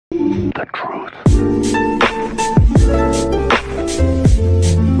the truth.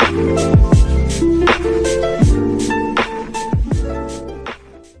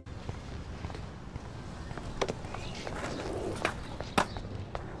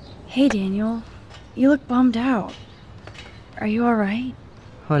 Hey Daniel, you look bummed out. Are you alright?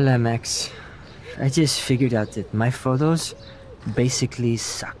 Hola, Max. I just figured out that my photos basically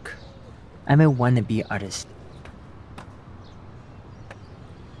suck. I'm a wannabe artist.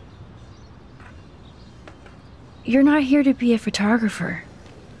 You're not here to be a photographer.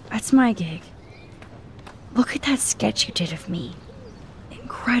 That's my gig. Look at that sketch you did of me.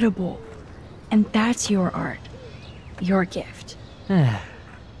 Incredible. And that's your art. Your gift.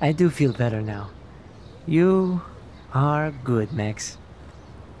 I do feel better now. You are good, Max.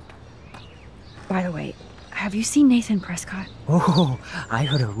 By the way, have you seen Nathan Prescott? Oh, I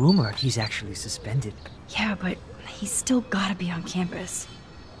heard a rumor he's actually suspended. Yeah, but he's still gotta be on campus.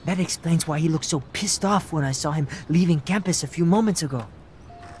 That explains why he looked so pissed off when I saw him leaving campus a few moments ago.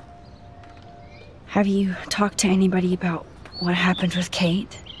 Have you talked to anybody about what happened with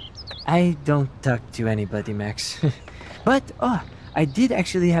Kate? I don't talk to anybody, Max. But, I did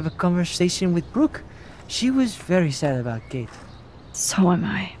actually have a conversation with Brooke. She was very sad about Kate. So am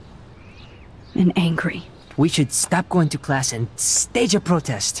I. And angry. We should stop going to class and stage a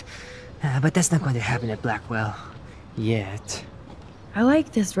protest. But that's not going to happen at Blackwell. Yet. I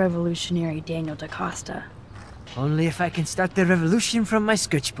like this revolutionary Daniel DaCosta. Only if I can start the revolution from my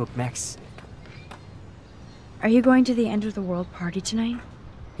sketchbook, Max. Are you going to the end of the world party tonight?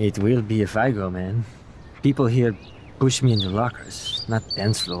 It will be if I go, man. People here push me into lockers, not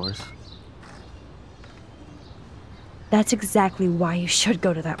dance floors. That's exactly why you should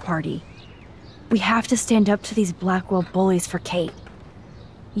go to that party. We have to stand up to these Blackwell bullies for Kate.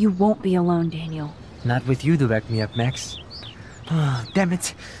 You won't be alone, Daniel. Not with you to back me up, Max. Oh, damn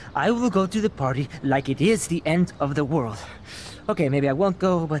it. I will go to the party like it is the end of the world. Okay, maybe I won't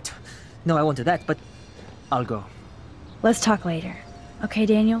go, but... No, I won't do that, but... I'll go. Let's talk later. Okay,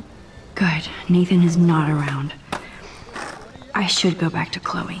 Daniel? Good. Nathan is not around. I should go back to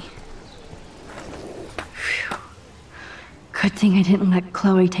Chloe. Phew. Good thing I didn't let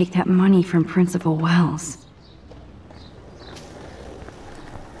Chloe take that money from Principal Wells.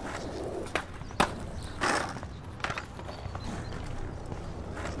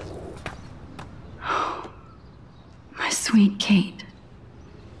 My sweet Kate.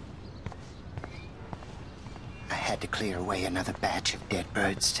 I had to clear away another batch of dead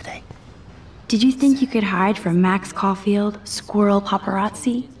birds today. Did you think you could hide from Max Caulfield, Squirrel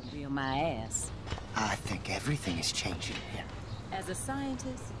Paparazzi? Feel my ass. I think everything is changing here. As a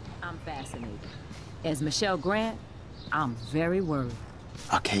scientist, I'm fascinated. As Michelle Grant, I'm very worried.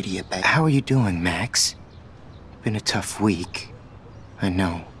 Arcadia Bay. How are you doing, Max? Been a tough week. I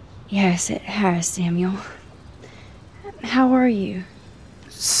know. Yes, it has, Samuel. How are you?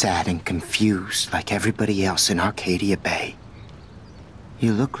 Sad and confused like everybody else in Arcadia Bay.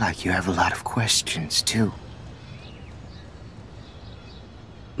 You look like you have a lot of questions, too.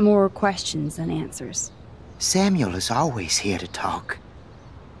 More questions than answers. Samuel is always here to talk.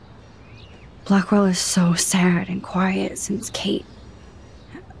 Blackwell is so sad and quiet since Kate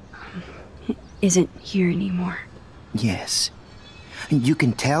isn't here anymore. Yes. You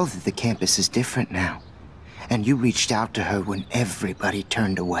can tell that the campus is different now. And you reached out to her when everybody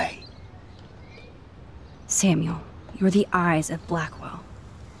turned away. Samuel, you're the eyes of Blackwell.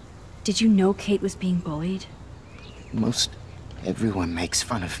 Did you know Kate was being bullied? Most everyone makes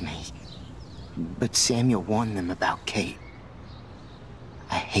fun of me. But Samuel warned them about Kate.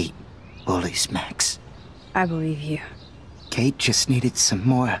 I hate bullies, Max. I believe you. Kate just needed some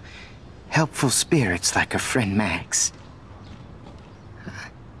more helpful spirits like her friend Max.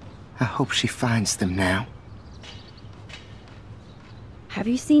 I hope she finds them now. Have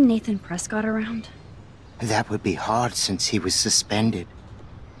you seen Nathan Prescott around? That would be hard since he was suspended.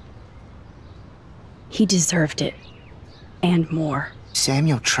 He deserved it. And more.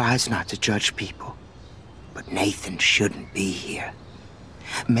 Samuel tries not to judge people. But Nathan shouldn't be here.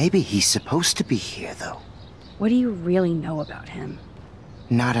 Maybe he's supposed to be here, though. What do you really know about him?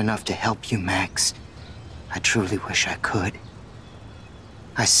 Not enough to help you, Max. I truly wish I could.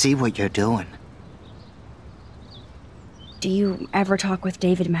 I see what you're doing. Do you ever talk with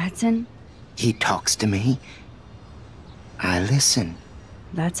David Madsen? He talks to me. I listen.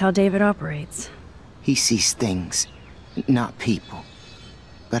 That's how David operates. He sees things, not people.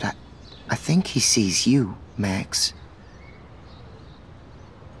 But I think he sees you, Max.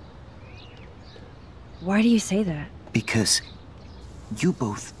 Why do you say that? Because you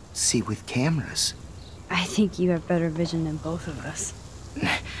both see with cameras. I think you have better vision than both of us.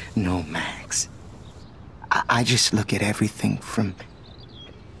 No, Max. I just look at everything from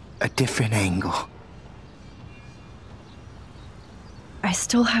a different angle. I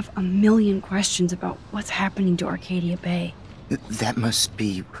still have a million questions about what's happening to Arcadia Bay. That must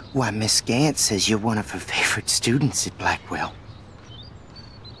be why Miss Gant says you're one of her favorite students at Blackwell.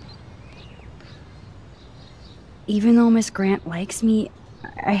 Even though Miss Grant likes me,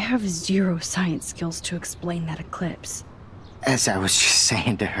 I have zero science skills to explain that eclipse. As I was just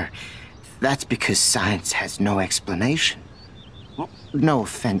saying to her, that's because science has no explanation. No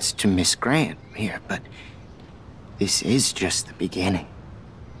offense to Miss Grant here, but this is just the beginning.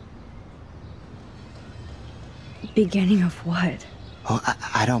 Beginning of what? Oh,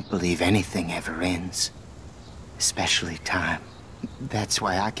 I don't believe anything ever ends. Especially time. That's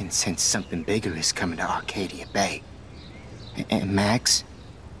why I can sense something bigger is coming to Arcadia Bay. And Max,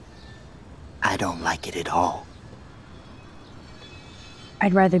 I don't like it at all.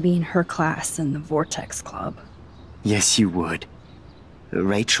 I'd rather be in her class than the Vortex Club. Yes, you would.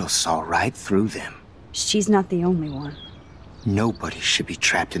 Rachel saw right through them. She's not the only one. Nobody should be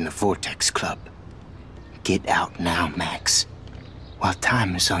trapped in the Vortex Club. Get out now, Max, while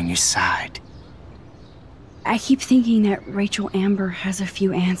time is on your side. I keep thinking that Rachel Amber has a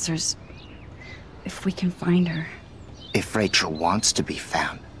few answers. If we can find her. If Rachel wants to be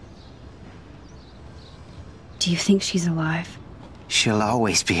found. Do you think she's alive? She'll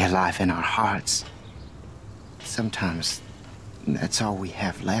always be alive in our hearts. Sometimes, that's all we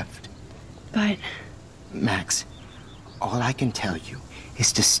have left. But... Max, all I can tell you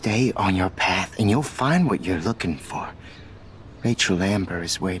is to stay on your path and you'll find what you're looking for. Rachel Amber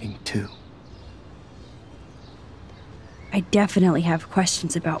is waiting too. I definitely have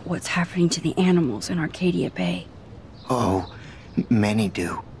questions about what's happening to the animals in Arcadia Bay. Oh, many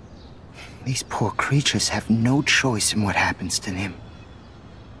do. These poor creatures have no choice in what happens to them.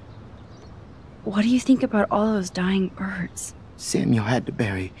 What do you think about all those dying birds? Samuel had to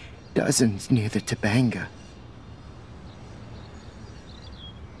bury dozens near the Tabanga.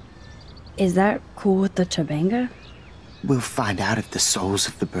 Is that cool with the Tabanga? We'll find out if the souls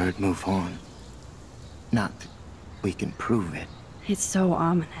of the bird move on. Not that we can prove it. It's so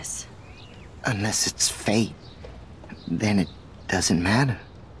ominous. Unless it's fate, then it doesn't matter.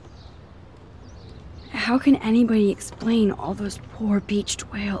 How can anybody explain all those poor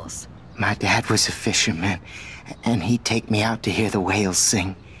beached whales? My dad was a fisherman, and he'd take me out to hear the whales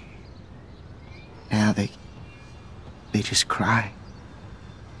sing. Now they just cry.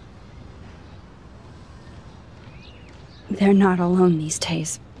 They're not alone these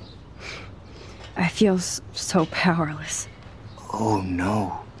days. I feel so powerless. Oh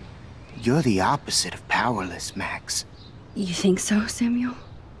no. You're the opposite of powerless, Max. You think so, Samuel?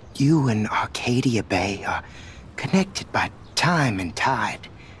 You and Arcadia Bay are connected by time and tide.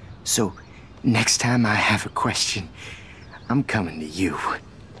 So, next time I have a question, I'm coming to you.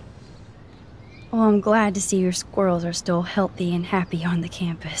 Well, I'm glad to see your squirrels are still healthy and happy on the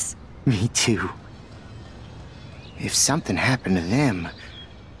campus. Me too. If something happened to them...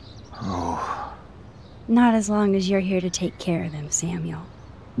 Oh... Not as long as you're here to take care of them, Samuel.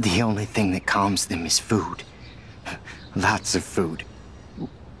 The only thing that calms them is food. Lots of food.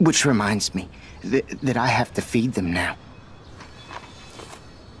 Which reminds me that I have to feed them now.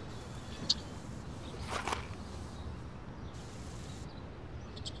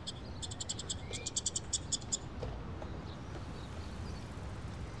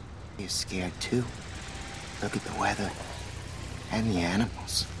 You're scared too. Look at the weather. And the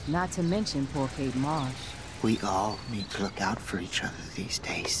animals. Not to mention poor Kate Marsh. We all need to look out for each other these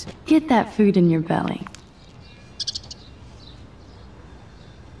days. Get that food in your belly.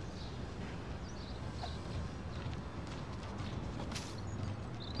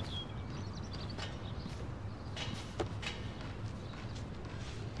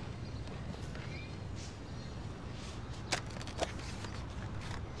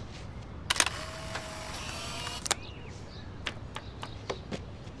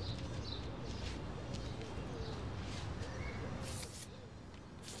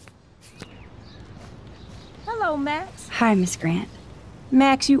 Hello, Max. Hi, Miss Grant.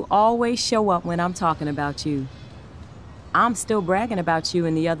 Max, you always show up when I'm talking about you. I'm still bragging about you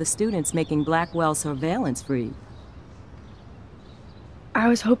and the other students making Blackwell surveillance free. I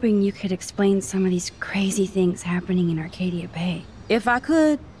was hoping you could explain some of these crazy things happening in Arcadia Bay. If I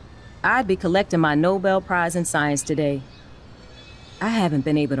could, I'd be collecting my Nobel Prize in Science today. I haven't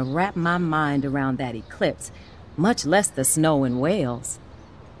been able to wrap my mind around that eclipse, much less the snow and whales.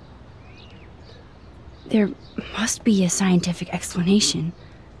 There must be a scientific explanation,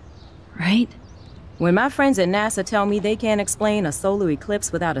 right? When my friends at NASA tell me they can't explain a solar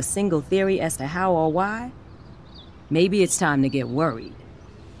eclipse without a single theory as to how or why, maybe it's time to get worried.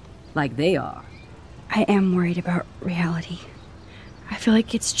 Like they are. I am worried about reality. I feel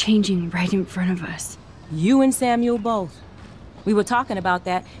like it's changing right in front of us. You and Samuel both. We were talking about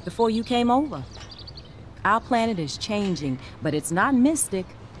that before you came over. Our planet is changing, but it's not mystic.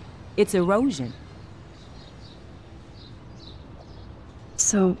 It's erosion.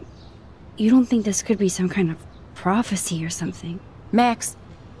 So, you don't think this could be some kind of prophecy or something? Max,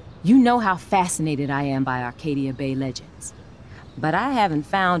 you know how fascinated I am by Arcadia Bay legends. But I haven't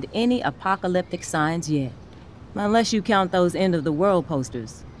found any apocalyptic signs yet. Unless you count those end-of-the-world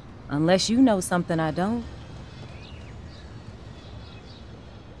posters. Unless you know something I don't.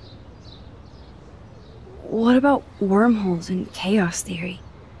 What about wormholes and chaos theory?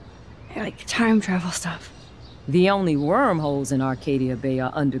 Like time travel stuff. The only wormholes in Arcadia Bay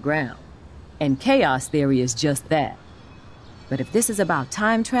are underground. And chaos theory is just that. But if this is about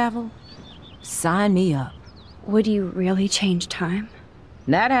time travel, sign me up. Would you really change time?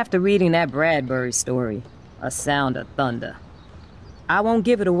 Not after reading that Bradbury story, A Sound of Thunder. I won't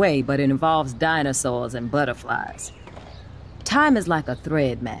give it away, but it involves dinosaurs and butterflies. Time is like a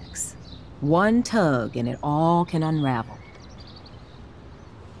thread, Max. One tug and it all can unravel.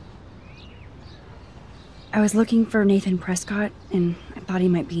 I was looking for Nathan Prescott, and I thought he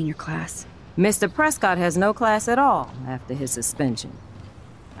might be in your class. Mr. Prescott has no class at all after his suspension.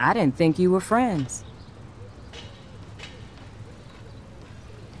 I didn't think you were friends.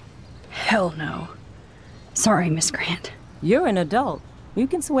 Hell no. Sorry, Miss Grant. You're an adult. You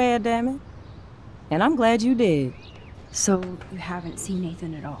can swear, damn it. And I'm glad you did. So, you haven't seen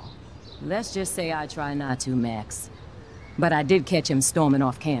Nathan at all? Let's just say I try not to, Max. But I did catch him storming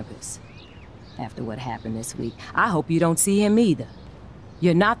off campus. After what happened this week, I hope you don't see him either.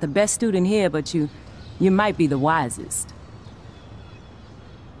 You're not the best student here, but you might be the wisest.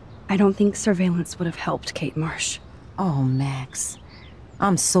 I don't think surveillance would have helped, Kate Marsh. Oh, Max.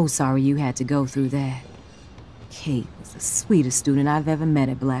 I'm so sorry you had to go through that. Kate was the sweetest student I've ever met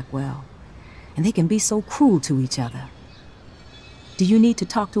at Blackwell. And they can be so cruel to each other. Do you need to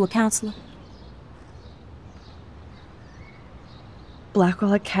talk to a counselor?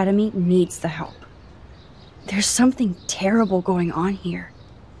 Blackwell Academy needs the help. There's something terrible going on here.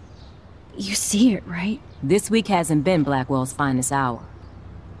 You see it, right? This week hasn't been Blackwell's finest hour.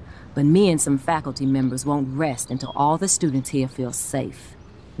 But me and some faculty members won't rest until all the students here feel safe,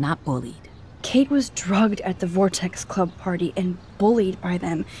 not bullied. Kate was drugged at the Vortex Club party and bullied by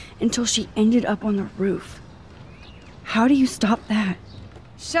them until she ended up on the roof. How do you stop that?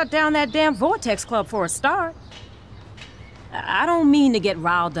 Shut down that damn Vortex Club for a start. I don't mean to get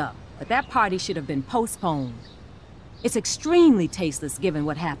riled up, but that party should have been postponed. It's extremely tasteless given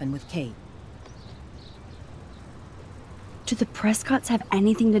what happened with Kate. Do the Prescotts have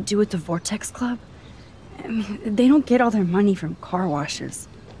anything to do with the Vortex Club? I mean, they don't get all their money from car washes.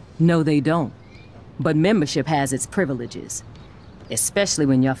 No, they don't. But membership has its privileges. Especially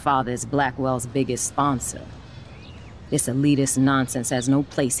when your father is Blackwell's biggest sponsor. This elitist nonsense has no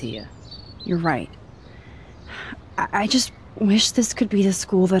place here. You're right. I just wish this could be the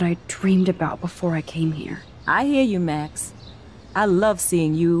school that I dreamed about before I came here. I hear you, Max. I love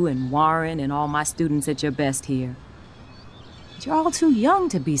seeing you and Warren and all my students at your best here. But you're all too young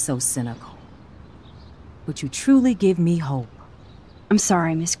to be so cynical. But you truly give me hope. I'm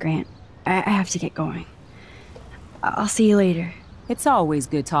sorry, Miss Grant. I have to get going. I'll see you later. It's always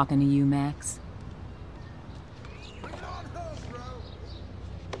good talking to you, Max. I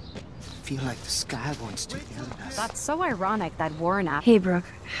feel like the sky wants to build us. That's so ironic that Warren Hey, Brooke.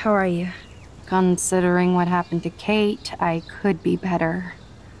 How are you? Considering what happened to Kate, I could be better.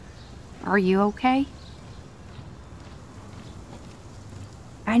 Are you okay?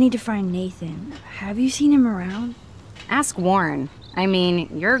 I need to find Nathan. Have you seen him around? Ask Warren. I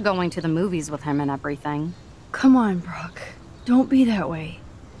mean, you're going to the movies with him and everything. Come on, Brooke. Don't be that way.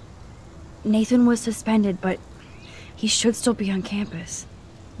 Nathan was suspended, but he should still be on campus.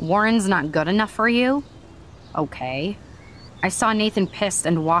 Warren's not good enough for you? Okay. I saw Nathan pissed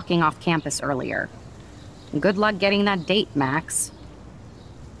and walking off campus earlier. Good luck getting that date, Max.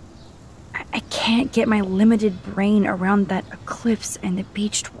 I can't get my limited brain around that eclipse and the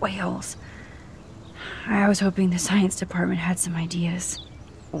beached whales. I was hoping the science department had some ideas.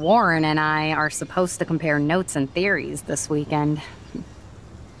 Warren and I are supposed to compare notes and theories this weekend.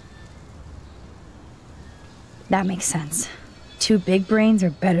 That makes sense. 2 big brains are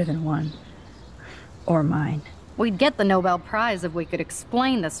better than 1. Or mine. We'd get the Nobel Prize if we could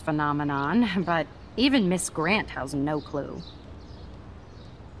explain this phenomenon, but even Miss Grant has no clue.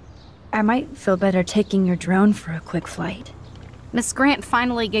 I might feel better taking your drone for a quick flight. Miss Grant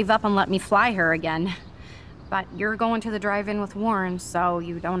finally gave up and let me fly her again. But you're going to the drive-in with Warren, so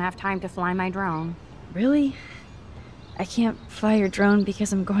you don't have time to fly my drone. Really? I can't fly your drone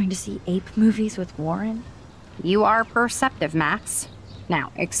because I'm going to see ape movies with Warren? You are perceptive, Max.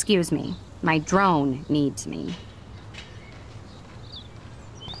 Now, excuse me. My drone needs me.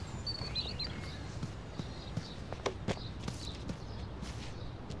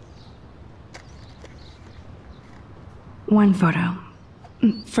 One photo.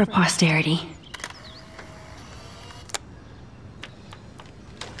 For posterity.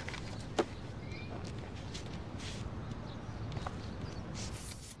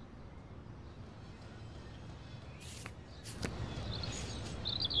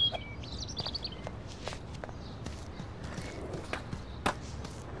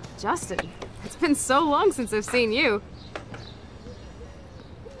 Justin, it's been so long since I've seen you.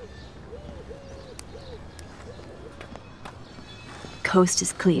 Coast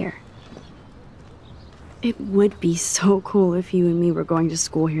is clear. It would be so cool if you and me were going to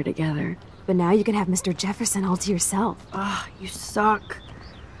school here together. But now you can have Mr. Jefferson all to yourself. Ah, you suck.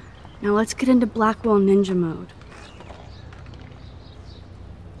 Now let's get into Blackwell Ninja mode.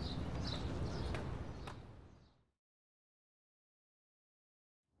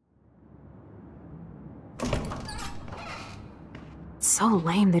 It's so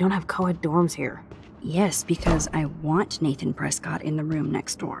lame they don't have co-ed dorms here. Yes, because I want Nathan Prescott in the room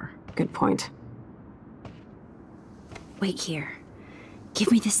next door. Good point. Wait here.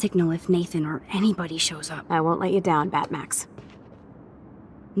 Give me the signal if Nathan or anybody shows up. I won't let you down, Batmax.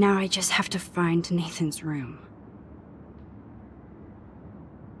 Now I just have to find Nathan's room.